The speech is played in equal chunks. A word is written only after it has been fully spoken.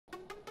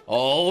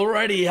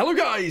Alrighty, hello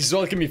guys,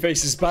 welcome your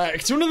faces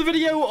back to another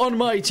video on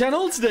my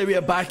channel. Today we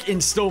are back in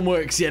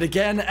Stormworks yet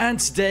again, and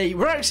today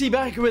we're actually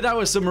back with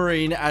our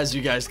submarine, as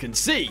you guys can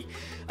see.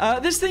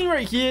 This thing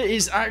right here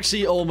is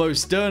actually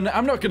almost done.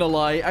 I'm not gonna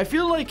lie, I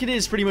feel like it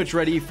is pretty much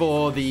ready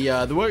for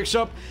the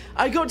workshop.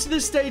 I got to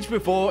this stage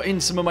before in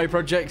some of my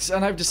projects,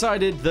 and I've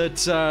decided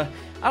that,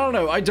 I don't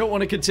know, I don't want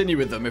to continue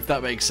with them, if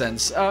that makes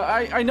sense.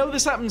 I know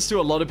this happens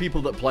to a lot of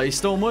people that play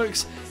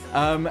Stormworks,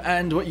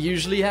 and what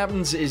usually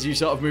happens is you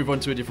sort of move on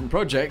to a different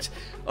project.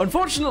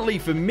 Unfortunately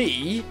for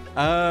me,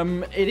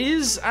 it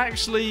is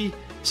actually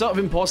sort of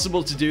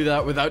impossible to do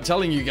that without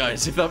telling you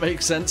guys, if that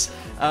makes sense.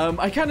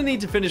 I kind of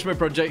need to finish my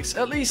projects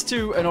at least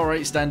to an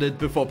alright standard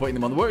before putting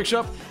them on the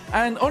workshop,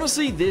 and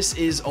honestly this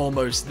is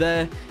almost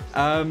there.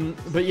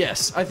 But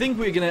yes, I think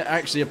we're going to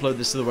actually upload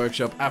this to the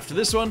workshop after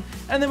this one,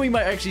 and then we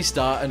might actually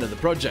start another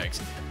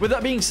project. With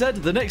that being said,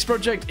 the next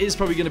project is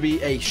probably going to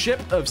be a ship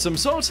of some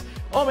sort,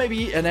 or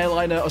maybe an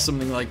airliner or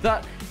something like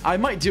that. I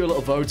might do a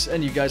little vote,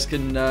 and you guys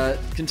can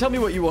tell me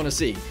what you want to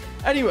see.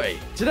 Anyway,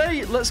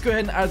 today, let's go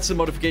ahead and add some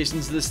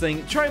modifications to this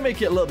thing, try and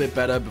make it a little bit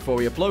better before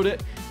we upload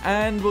it,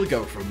 and we'll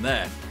go from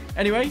there.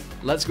 Anyway,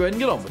 let's go ahead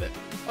and get on with it.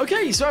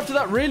 Okay, so after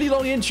that really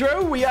long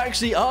intro, we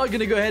actually are going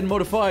to go ahead and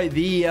modify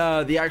the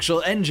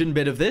actual engine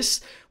bit of this.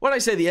 When I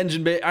say the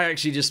engine bit, I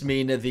actually just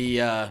mean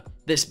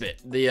this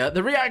bit,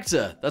 the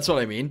reactor. That's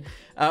what I mean.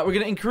 We're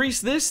going to increase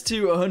this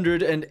to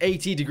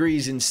 180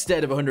 degrees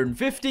instead of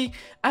 150,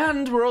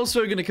 and we're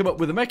also going to come up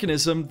with a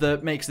mechanism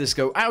that makes this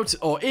go out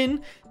or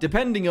in,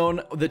 depending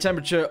on the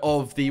temperature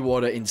of the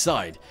water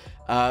inside.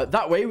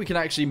 That way, we can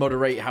actually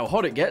moderate how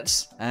hot it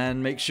gets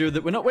and make sure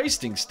that we're not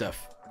wasting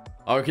stuff.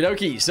 Okie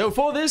dokie, so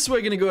for this,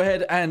 we're going to go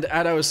ahead and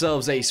add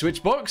ourselves a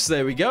switch box.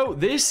 There we go.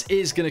 This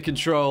is going to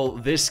control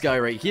this guy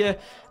right here.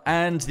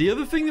 And the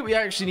other thing that we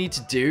actually need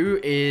to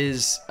do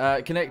is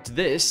connect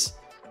this,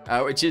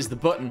 which is the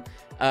button,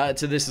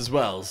 to this as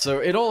well. So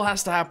it all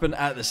has to happen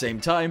at the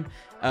same time,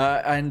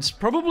 and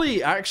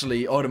probably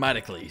actually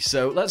automatically.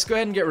 So let's go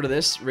ahead and get rid of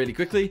this really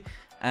quickly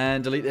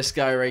and delete this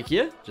guy right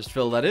here. Just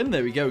fill that in.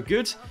 There we go.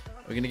 Good.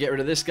 We're going to get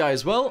rid of this guy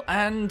as well.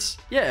 And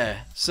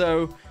yeah,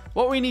 so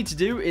what we need to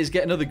do is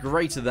get another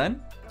greater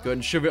than. Go ahead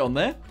and shove it on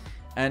there.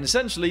 And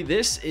essentially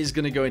this is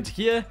going to go into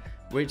here,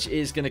 which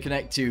is going to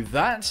connect to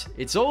that.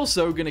 It's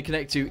also going to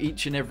connect to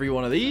each and every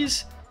one of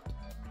these,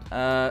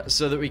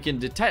 so that we can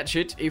detach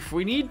it if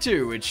we need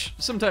to, which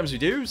sometimes we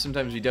do,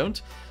 sometimes we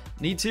don't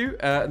need to,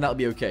 and that'll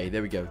be okay.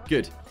 There we go.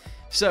 Good.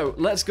 So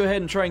let's go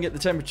ahead and try and get the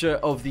temperature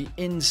of the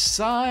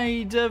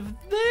inside of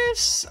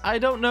this. I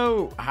don't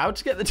know how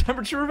to get the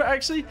temperature of it,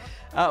 actually.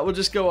 We'll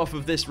just go off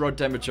of this rod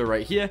temperature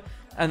right here,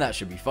 and that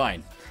should be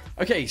fine.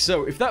 Okay,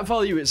 so if that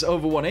value is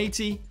over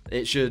 180,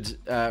 it should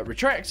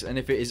retract, and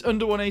if it is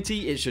under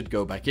 180, it should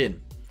go back in.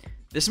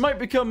 This might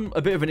become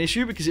a bit of an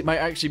issue because it might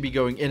actually be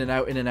going in and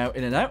out, in and out,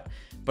 in and out,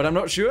 but I'm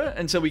not sure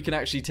until we can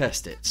actually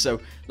test it.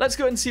 So let's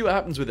go ahead and see what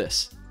happens with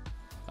this.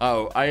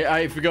 Oh,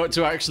 I forgot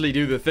to actually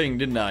do the thing,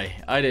 didn't I?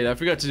 I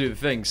forgot to do the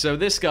thing. So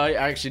this guy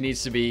actually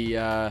needs to be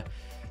 1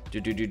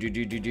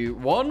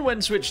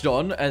 when switched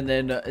on, and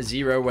then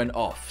 0 when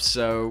off.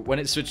 So when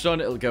it's switched on,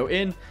 it'll go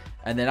in,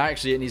 and then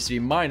actually it needs to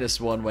be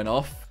 -1 when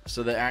off,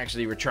 so that it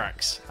actually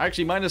retracts.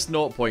 Actually, minus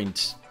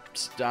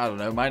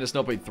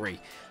 0.3.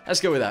 Let's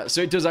go with that.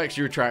 So it does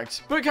actually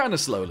retract, but kind of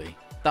slowly.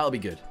 That'll be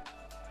good.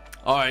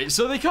 Alright,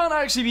 so they can't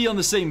actually be on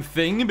the same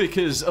thing,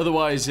 because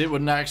otherwise it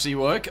wouldn't actually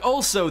work.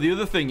 Also, the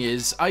other thing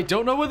is, I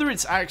don't know whether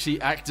it's actually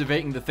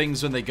activating the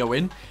things when they go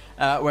in,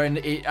 when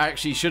it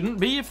actually shouldn't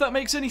be, if that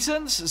makes any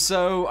sense.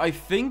 So I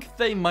think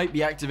they might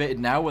be activated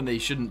now when they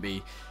shouldn't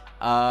be.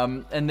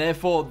 And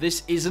therefore,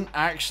 this isn't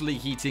actually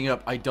heating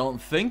up, I don't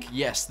think.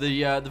 Yes,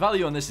 the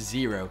value on this is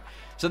 0.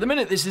 So at the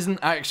minute, this isn't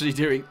actually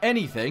doing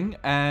anything,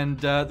 and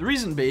the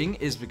reason being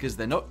is because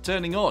they're not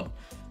turning on.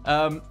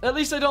 At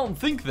least I don't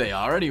think they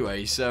are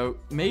anyway, so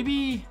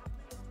maybe...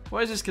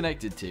 What is this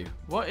connected to?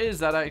 What is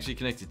that actually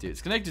connected to?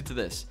 It's connected to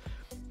this.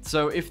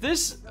 So if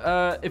this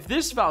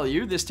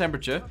value, this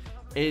temperature,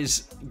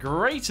 is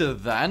greater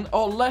than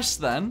or less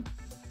than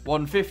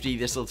 150,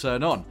 this will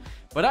turn on.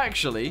 But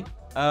actually,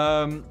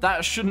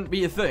 that shouldn't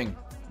be a thing.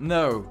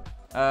 No.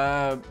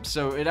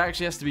 So it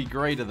actually has to be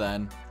greater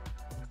than.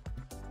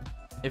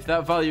 If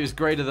that value is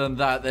greater than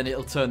that, then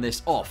it'll turn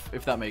this off,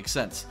 if that makes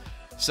sense.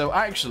 So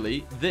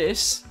actually,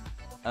 this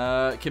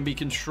can be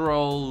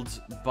controlled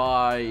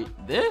by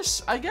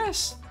this, I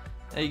guess.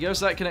 There you go,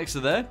 so that connects to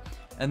there.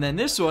 And then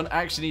this one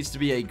actually needs to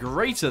be a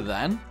greater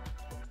than,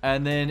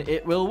 and then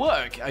it will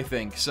work, I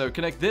think. So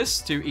connect this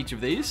to each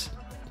of these.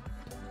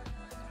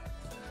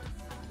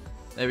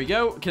 There we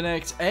go.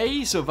 Connect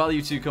A, so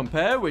value to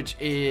compare, which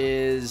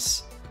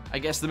is, I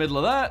guess, the middle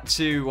of that,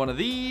 to one of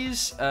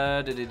these.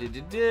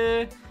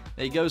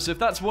 There you go. So if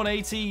that's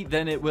 180,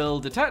 then it will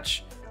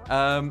detach.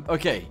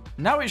 Okay,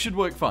 now it should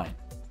work fine.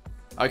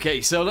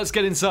 Okay, so let's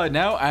get inside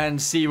now and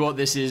see what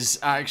this is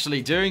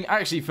actually doing.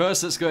 Actually,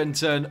 first, let's go ahead and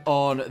turn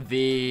on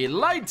the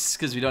lights,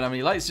 because we don't have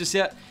any lights just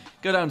yet.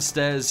 go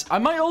downstairs. I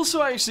might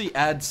also actually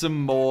add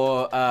some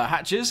more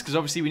hatches, because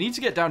obviously we need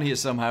to get down here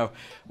somehow.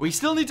 We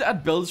still need to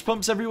add bilge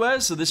pumps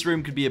everywhere, so this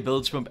room could be a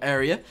bilge pump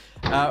area.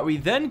 We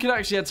then could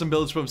actually add some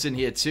bilge pumps in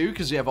here too,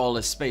 because we have all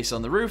this space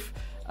on the roof.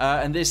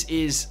 And this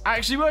is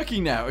actually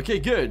working now. Okay,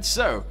 good.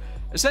 So,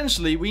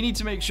 essentially, we need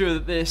to make sure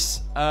that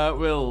this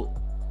will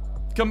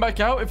come back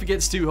out if it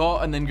gets too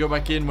hot, and then go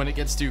back in when it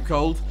gets too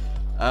cold.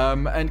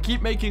 And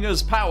keep making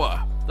us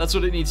power. That's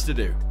what it needs to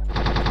do.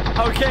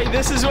 Okay,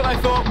 this is what I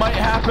thought might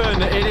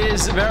happen. It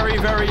is very,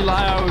 very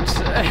loud.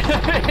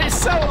 It's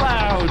so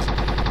loud.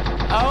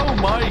 Oh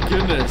my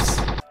goodness.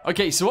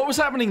 Okay, so what was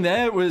happening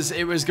there was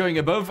it was going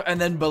above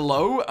and then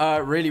below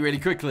really, really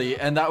quickly.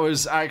 And that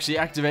was actually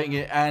activating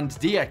it and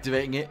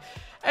deactivating it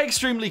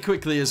extremely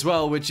quickly as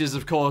well, which is,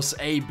 of course,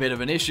 a bit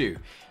of an issue.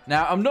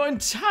 Now, I'm not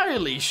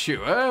entirely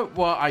sure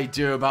what I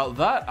do about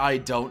that. I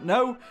don't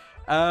know.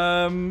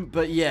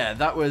 But yeah,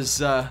 that was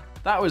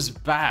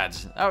bad.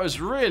 That was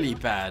really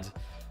bad.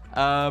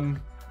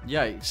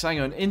 Yikes, hang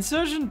on.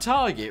 Insurgent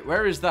target,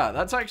 where is that?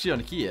 That's actually on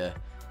here.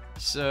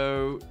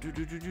 So,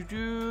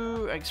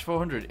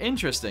 X400.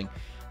 Interesting.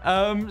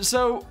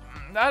 So,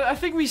 I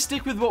think we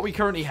stick with what we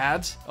currently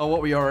had, or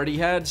what we already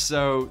had,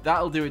 so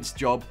that'll do its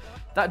job.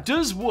 That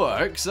does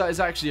work, so that is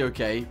actually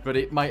okay, but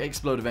it might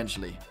explode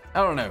eventually.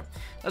 I don't know.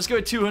 Let's go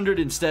with 200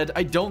 instead.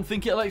 I don't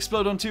think it'll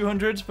explode on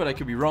 200, but I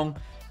could be wrong.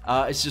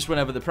 It's just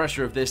whenever the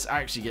pressure of this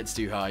actually gets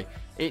too high,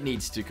 it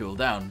needs to cool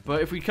down.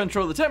 But if we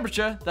control the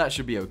temperature, that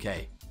should be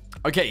okay.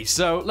 Okay,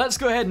 so let's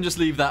go ahead and just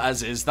leave that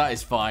as is. That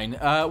is fine.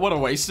 What a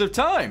waste of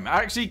time.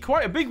 Actually,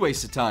 quite a big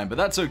waste of time, but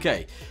that's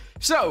okay.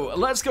 So,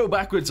 let's go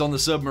backwards on the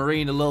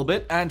submarine a little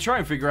bit and try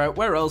and figure out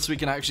where else we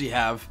can actually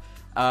have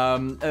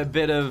a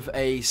bit of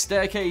a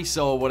staircase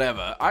or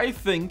whatever. I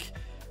think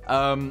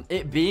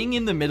it being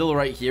in the middle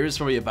right here is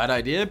probably a bad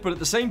idea, but at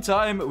the same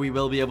time, we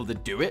will be able to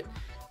do it.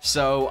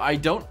 So I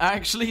don't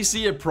actually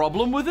see a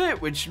problem with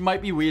it, which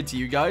might be weird to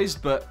you guys,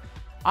 but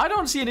I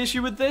don't see an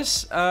issue with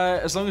this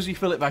as long as we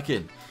fill it back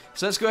in.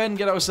 So let's go ahead and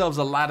get ourselves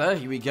a ladder.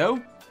 Here we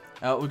go.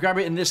 We'll grab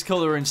it in this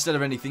color instead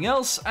of anything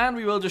else, and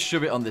we will just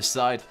shove it on this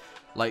side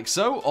like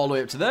so, all the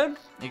way up to there.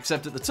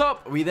 Except at the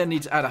top, we then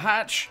need to add a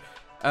hatch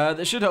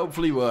that should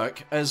hopefully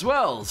work as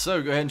well.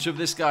 So go ahead and shove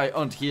this guy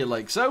onto here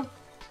like so.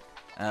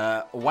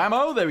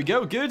 Whammo, there we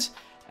go, good.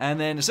 And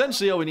then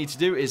essentially all we need to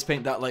do is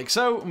paint that like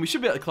so, and we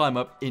should be able to climb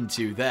up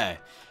into there.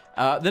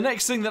 The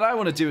next thing that I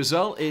want to do as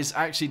well is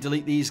actually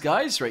delete these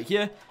guys right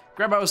here.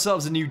 Grab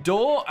ourselves a new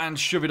door and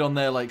shove it on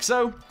there like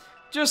so.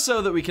 Just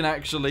so that we can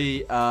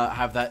actually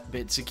have that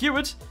bit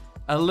secured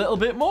a little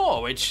bit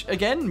more, which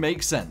again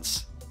makes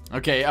sense.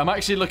 Okay, I'm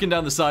actually looking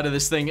down the side of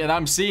this thing and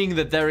I'm seeing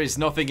that there is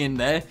nothing in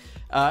there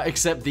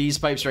except these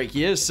pipes right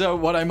here. So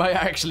what I might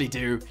actually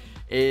do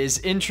is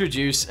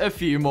introduce a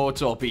few more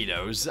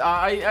torpedoes.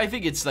 I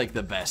think it's like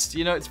the best,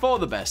 you know, it's for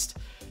the best.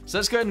 So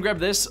let's go ahead and grab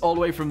this all the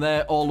way from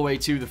there, all the way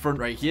to the front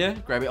right here.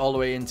 Grab it all the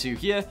way into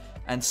here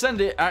and send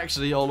it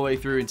actually all the way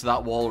through into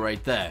that wall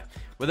right there.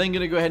 We're then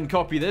going to go ahead and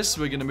copy this.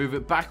 We're going to move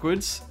it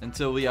backwards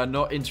until we are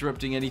not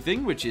interrupting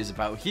anything, which is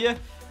about here.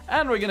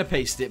 And we're going to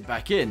paste it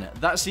back in.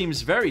 That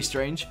seems very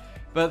strange,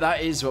 but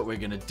that is what we're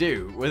going to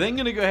do. We're then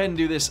going to go ahead and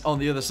do this on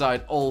the other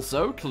side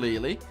also,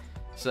 clearly.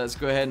 So let's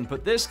go ahead and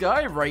put this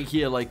guy right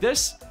here like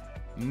this.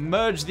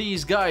 Merge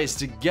these guys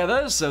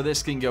together so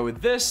this can go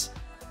with this.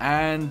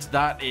 And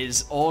that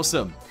is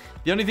awesome.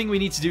 The only thing we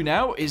need to do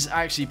now is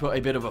actually put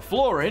a bit of a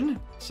floor in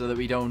so that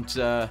we don't,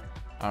 I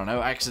don't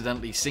know,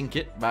 accidentally sink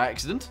it by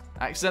accident.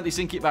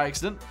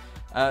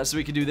 So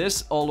we can do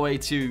this all the way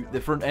to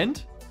the front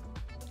end.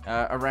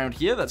 Around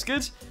here, that's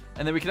good.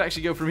 And then we can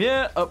actually go from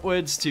here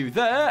upwards to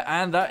there.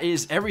 And that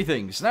is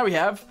everything. So now we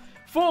have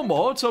 4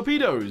 more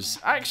torpedoes.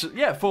 Actually,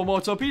 yeah, 4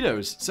 more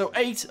torpedoes. So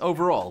 8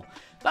 overall.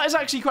 That is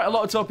actually quite a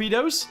lot of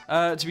torpedoes,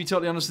 to be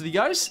totally honest with you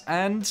guys.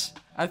 And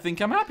I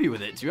think I'm happy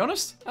with it, to be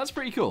honest. That's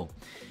pretty cool.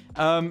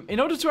 In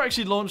order to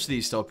actually launch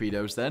these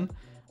torpedoes then,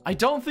 I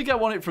don't think I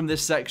want it from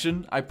this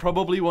section. I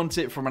probably want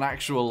it from an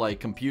actual, like,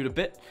 computer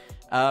bit.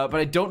 But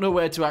I don't know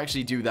where to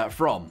actually do that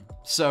from.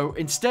 So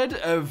instead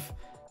of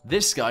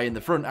this guy in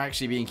the front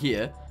actually being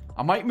here,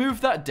 I might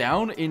move that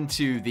down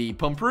into the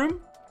pump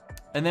room.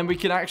 And then we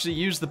can actually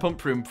use the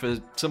pump room for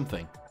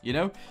something, you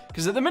know?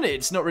 Because at the minute,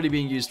 it's not really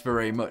being used for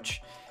very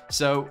much.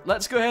 So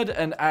let's go ahead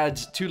and add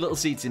 2 little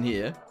seats in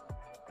here.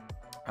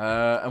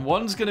 And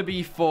one's going to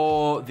be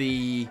for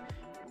the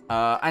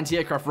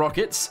anti-aircraft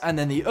rockets. And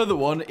then the other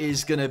one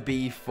is going to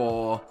be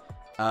for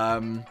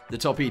the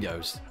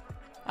torpedoes.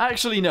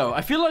 Actually, no.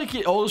 I feel like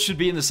it all should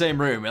be in the same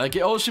room. Like,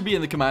 it all should be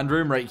in the command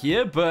room right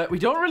here. But we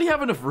don't really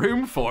have enough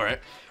room for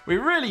it. We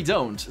really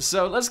don't.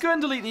 So let's go ahead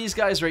and delete these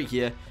guys right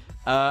here.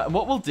 And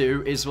what we'll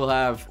do is we'll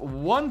have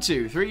 1,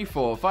 2, 3,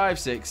 4, 5,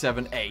 6,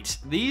 7, 8.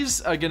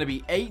 These are going to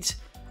be 8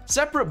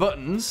 separate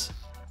buttons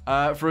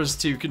for us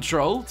to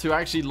control to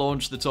actually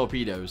launch the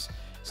torpedoes.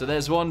 So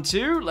there's 1,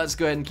 2. Let's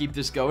go ahead and keep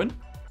this going.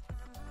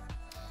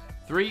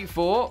 3,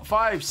 4,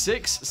 5,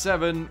 6,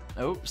 7.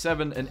 Oh,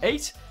 7 and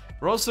 8.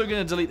 We're also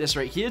going to delete this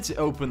right here to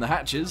open the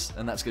hatches,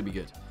 and that's going to be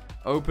good.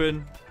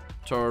 Open,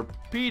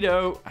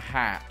 torpedo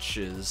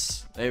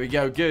hatches. There we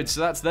go. Good.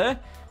 So that's there.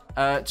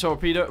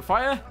 Torpedo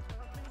fire.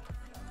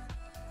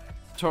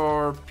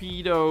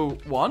 Torpedo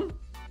 1.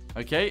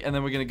 Okay, and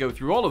then we're going to go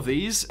through all of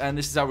these, and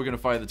this is how we're going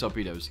to fire the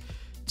torpedoes.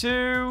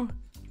 2,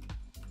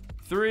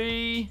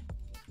 3,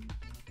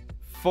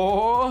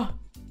 4,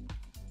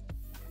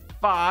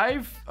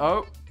 5.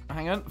 Oh,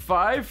 hang on.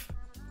 5.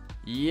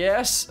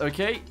 Yes.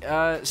 Okay.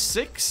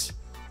 6,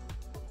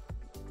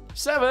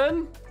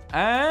 7,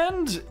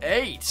 and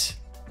 8.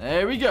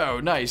 There we go.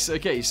 Nice.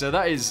 Okay, so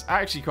that is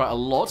actually quite a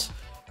lot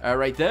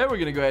right there. We're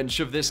going to go ahead and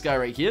shove this guy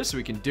right here so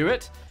we can do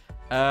it.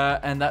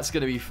 And that's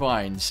going to be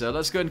fine. So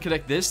let's go ahead and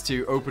connect this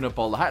to open up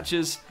all the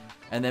hatches,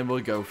 and then we'll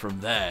go from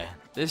there.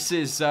 This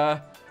is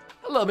a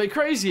little bit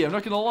crazy, I'm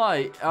not going to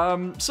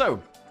lie.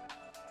 So,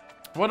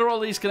 what are all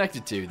these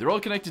connected to? They're all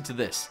connected to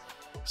this.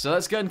 So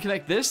let's go ahead and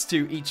connect this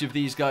to each of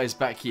these guys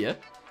back here.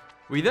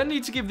 We then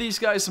need to give these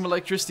guys some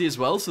electricity as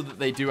well, so that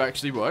they do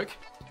actually work.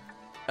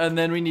 And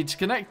then we need to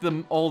connect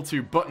them all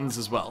to buttons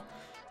as well.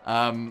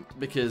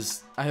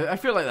 Because I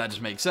feel like that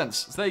just makes sense.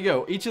 So there you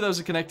go. Each of those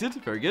are connected.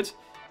 Very good.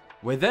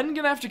 We're then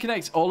going to have to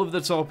connect all of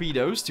the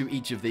torpedoes to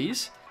each of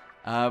these.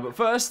 But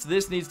first,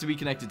 this needs to be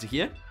connected to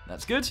here.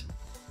 That's good.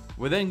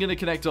 We're then going to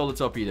connect all the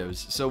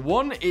torpedoes. So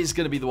 1 is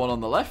going to be the one on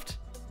the left.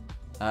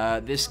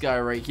 This guy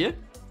right here.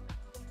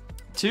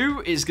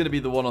 2 is going to be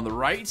the one on the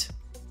right.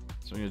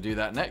 So I'm going to do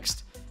that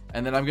next.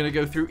 And then I'm going to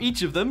go through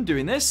each of them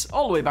doing this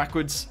all the way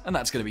backwards. And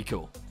that's going to be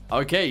cool.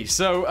 Okay,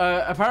 so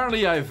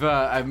apparently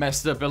I've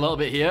messed up a little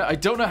bit here. I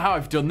don't know how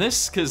I've done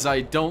this, because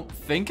I don't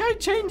think I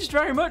changed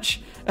very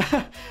much.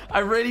 I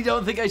really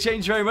don't think I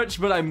changed very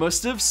much, but I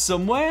must have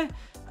somewhere.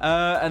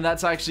 And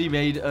that's actually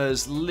made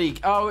us leak.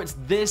 Oh, it's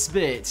this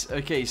bit.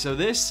 Okay, so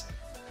this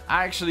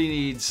actually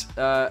needs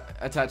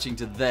attaching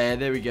to there.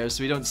 There we go,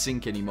 so we don't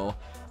sink anymore.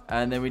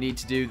 And then we need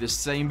to do the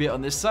same bit on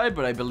this side,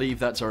 but I believe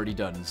that's already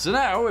done. So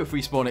now, if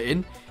we spawn it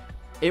in,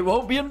 it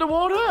won't be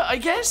underwater, I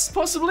guess?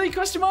 Possibly?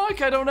 Question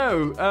mark? I don't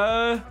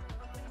know.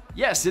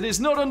 Yes, it is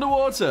not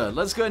underwater.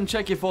 Let's go ahead and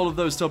check if all of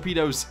those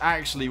torpedoes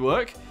actually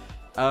work.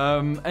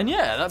 And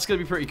yeah, that's going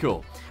to be pretty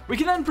cool. We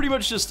can then pretty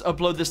much just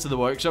upload this to the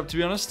workshop, to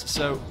be honest.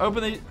 So,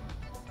 open the...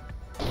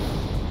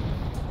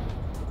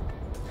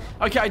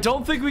 Okay, I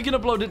don't think we can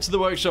upload it to the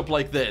workshop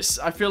like this.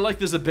 I feel like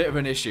there's a bit of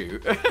an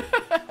issue.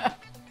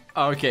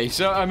 Okay,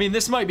 so, I mean,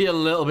 this might be a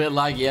little bit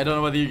laggy. I don't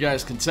know whether you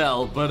guys can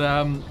tell, but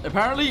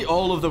apparently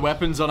all of the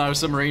weapons on our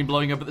submarine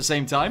blowing up at the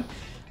same time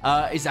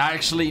is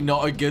actually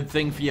not a good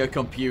thing for your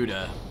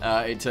computer,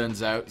 it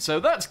turns out. So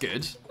that's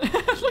good.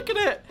 Look at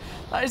it.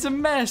 That is a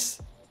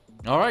mess.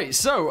 All right,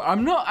 so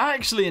I'm not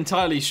actually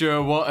entirely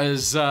sure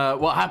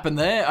what happened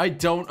there. I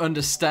don't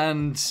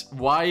understand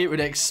why it would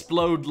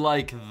explode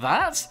like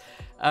that,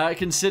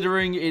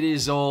 considering it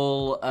is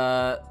all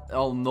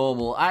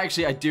normal.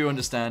 Actually, I do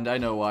understand. I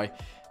know why.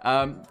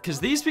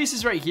 Because these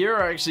pieces right here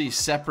are actually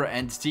separate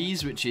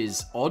entities, which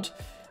is odd.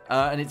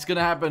 And it's going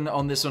to happen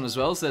on this one as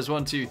well. So there's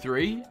 1, 2,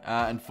 3,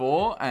 and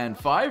 4, and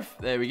 5.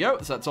 There we go.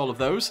 So that's all of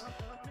those.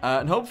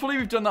 And hopefully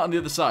we've done that on the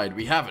other side.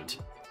 We haven't.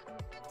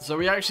 So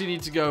we actually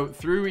need to go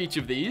through each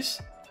of these.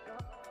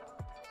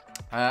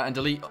 And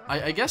delete,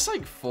 I guess,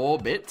 like 4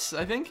 bits,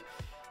 I think.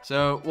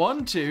 So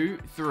 1, 2,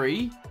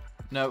 3,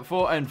 no,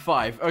 4, and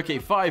 5. Okay,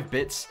 5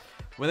 bits.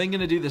 We're then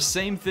going to do the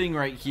same thing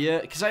right here.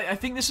 Because I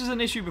think this was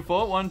an issue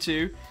before. 1,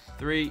 2,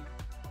 3,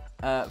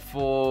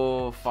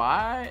 4,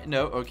 5.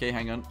 No, okay,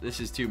 hang on. This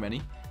is too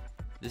many.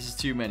 This is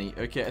too many.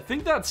 Okay, I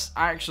think that's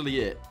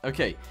actually it.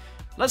 Okay,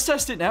 let's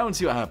test it now and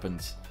see what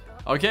happens.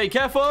 Okay,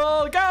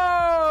 careful,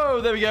 go!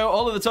 There we go.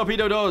 All of the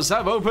torpedo doors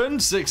have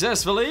opened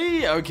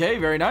successfully. Okay,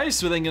 very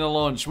nice. We're then going to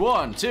launch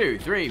 1, 2,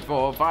 3,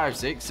 4, 5,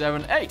 6,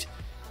 7, 8.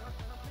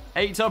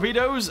 8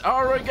 torpedoes.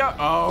 All right, go.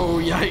 Oh,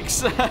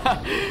 yikes.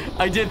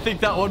 I did think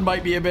that one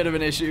might be a bit of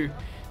an issue.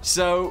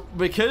 So,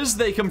 because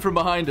they come from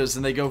behind us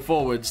and they go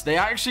forwards, they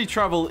actually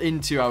travel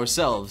into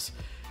ourselves.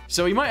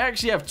 So we might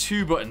actually have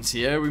 2 buttons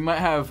here. We might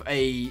have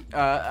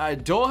a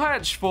door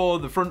hatch for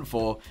the front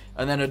 4,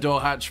 and then a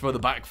door hatch for the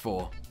back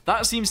 4.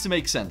 That seems to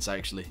make sense,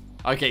 actually.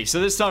 Okay, so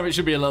this time it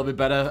should be a little bit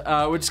better.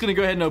 We're just going to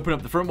go ahead and open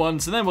up the front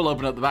ones, and then we'll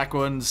open up the back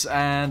ones,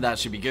 and that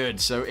should be good.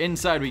 So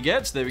inside we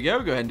get. There we go.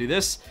 Go ahead and do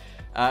this.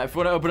 If we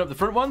want to open up the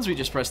front ones, we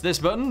just press this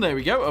button. There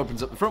we go.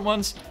 Opens up the front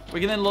ones. We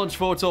can then launch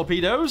 4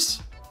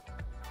 torpedoes.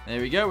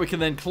 There we go. We can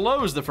then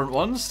close the front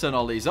ones. Turn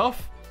all these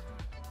off.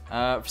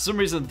 For some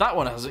reason, that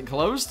one hasn't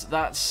closed.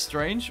 That's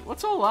strange.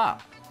 What's all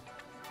that?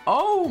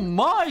 Oh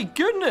my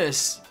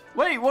goodness.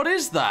 Wait, what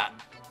is that?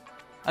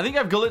 I think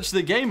I've glitched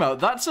the game out.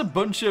 That's a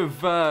bunch of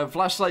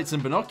flashlights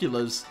and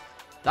binoculars.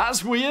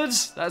 That's weird.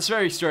 That's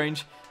very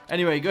strange.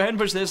 Anyway, go ahead and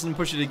push this and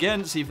push it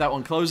again. See if that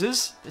one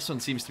closes. This one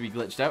seems to be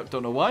glitched out.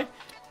 Don't know why.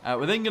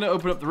 We're then going to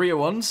open up the rear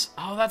ones.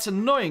 Oh, that's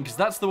annoying because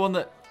that's the one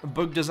that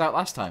bugged us out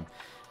last time.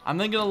 I'm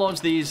then going to launch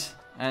these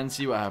and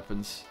see what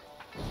happens.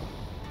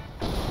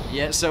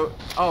 Yeah, so...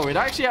 Oh, it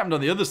actually happened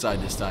on the other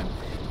side this time.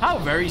 How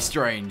very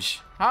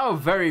strange. How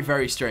very,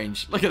 very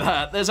strange. Look at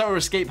that. There's our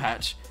escape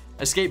hatch.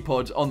 Escape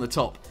pod on the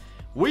top.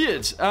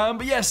 Weird.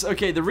 But yes,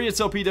 okay, the rear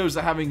torpedoes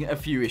are having a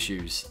few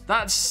issues.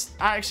 That's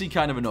actually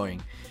kind of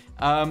annoying.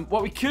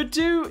 What we could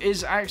do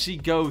is actually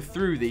go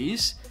through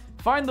these,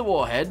 find the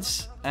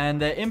warheads,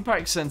 and their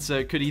impact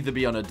sensor could either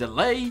be on a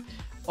delay,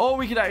 or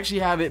we could actually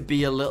have it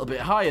be a little bit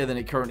higher than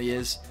it currently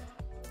is,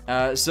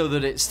 so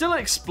that it still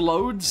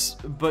explodes,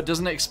 but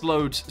doesn't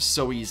explode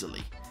so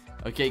easily.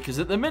 Okay, because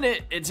at the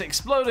minute, it's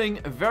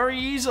exploding very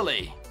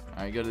easily.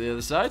 Alright, go to the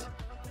other side.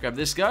 Grab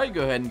this guy,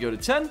 go ahead and go to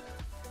 10.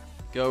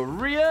 Go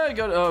rear,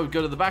 go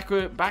to the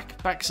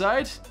back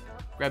side.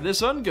 Grab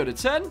this one, go to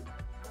 10.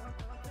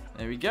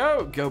 There we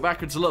go. Go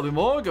backwards a little bit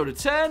more, go to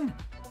 10.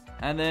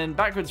 And then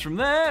backwards from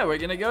there, we're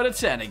going to go to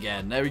 10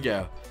 again. There we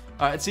go.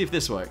 Alright, let's see if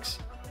this works.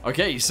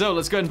 Okay, so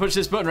let's go ahead and push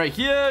this button right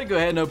here. Go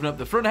ahead and open up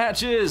the front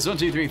hatches. 1,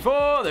 2, 3,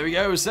 4. There we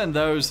go. Send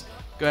those.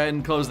 Go ahead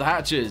and close the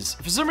hatches.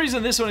 For some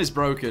reason, this one is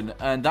broken,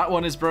 and that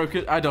one is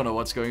broken. I don't know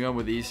what's going on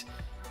with these.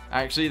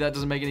 Actually, that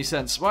doesn't make any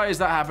sense. Why is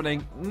that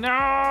happening?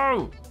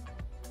 No!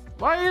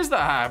 Why is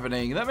that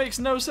happening? That makes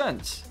no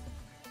sense.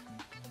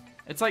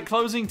 It's like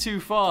closing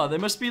too far. There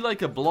must be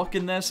like a block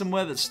in there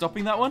somewhere that's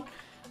stopping that one.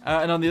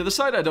 And on the other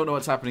side, I don't know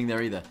what's happening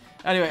there either.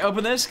 Anyway,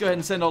 open this. Go ahead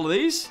and send all of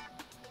these.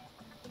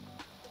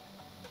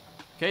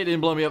 Okay, it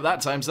didn't blow me up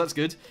that time, so that's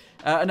good.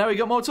 And now we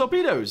got more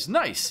torpedoes.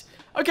 Nice.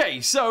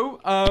 Okay, so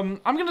I'm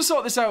going to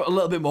sort this out a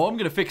little bit more. I'm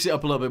going to fix it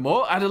up a little bit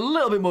more, add a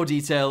little bit more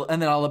detail,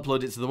 and then I'll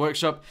upload it to the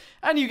workshop,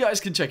 and you guys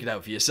can check it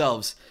out for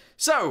yourselves.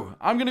 So,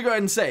 I'm going to go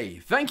ahead and say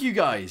thank you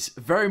guys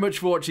very much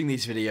for watching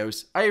these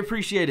videos. I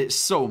appreciate it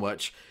so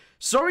much.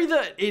 Sorry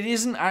that it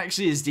isn't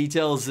actually as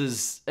detailed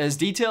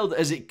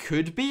as it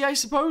could be, I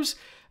suppose.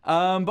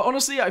 But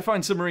honestly, I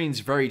find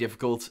submarines very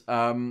difficult.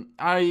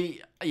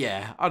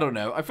 Yeah, I don't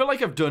know. I feel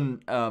like I've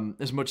done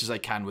as much as I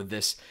can with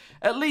this,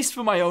 at least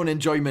for my own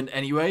enjoyment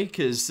anyway,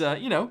 because,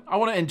 you know, I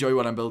want to enjoy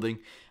what I'm building.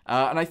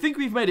 And I think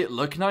we've made it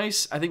look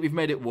nice. I think we've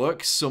made it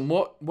work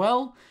somewhat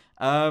well.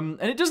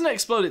 And it doesn't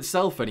explode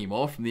itself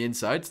anymore from the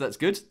inside, so that's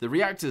good. The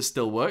reactor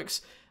still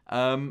works,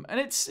 and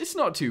it's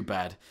not too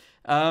bad.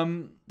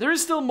 There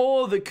is still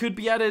more that could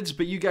be added,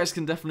 but you guys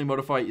can definitely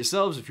modify it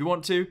yourselves if you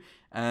want to,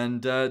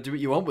 and do what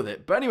you want with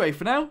it. But anyway,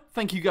 for now,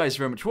 thank you guys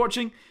very much for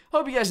watching.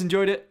 Hope you guys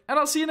enjoyed it, and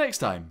I'll see you next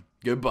time.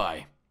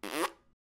 Goodbye.